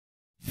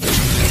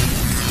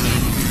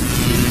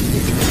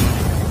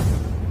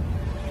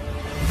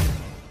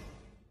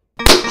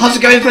How's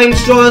it going, Flame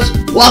Destroyers?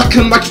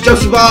 Welcome back to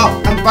Joseph Bar.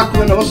 I'm back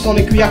with another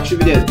Sonic reaction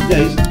video.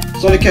 Today's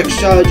Sonic X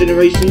Shadow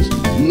Generations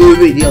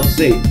movie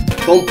DLC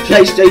from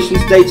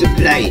PlayStation's Day to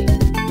Play.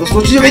 Let's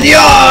watch the video!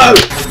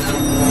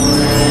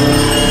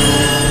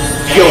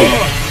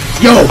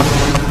 Yo!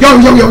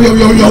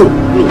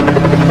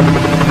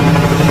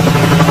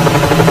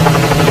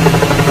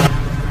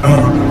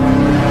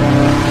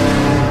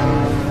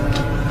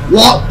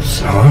 What?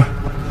 Huh?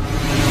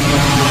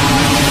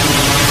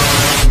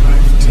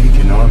 I've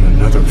taken on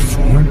another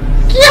form?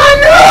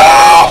 Keanu!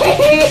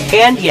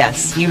 And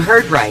yes, you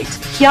heard right.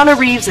 Keanu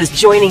Reeves is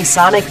joining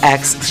Sonic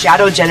X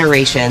Shadow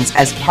Generations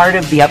as part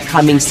of the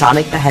upcoming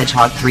Sonic the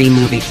Hedgehog 3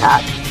 movie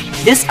pack.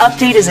 This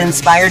update is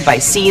inspired by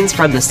scenes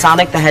from the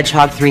Sonic the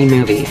Hedgehog 3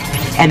 movie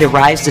and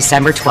arrives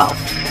December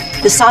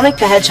 12th. The Sonic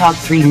the Hedgehog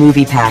 3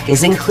 movie pack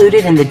is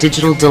included in the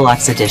Digital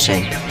Deluxe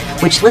Edition,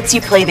 which lets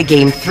you play the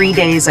game 3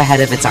 days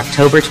ahead of its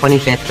October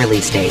 25th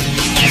release date.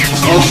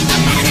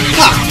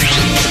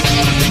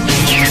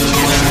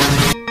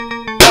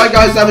 Alright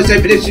guys, that was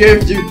it for this video.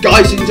 If you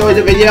guys enjoyed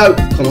the video,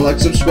 comment, like,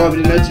 subscribe,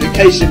 and the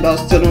notification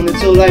bells turn on.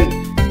 Until then,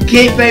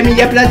 keep flaming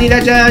your bloody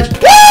legends.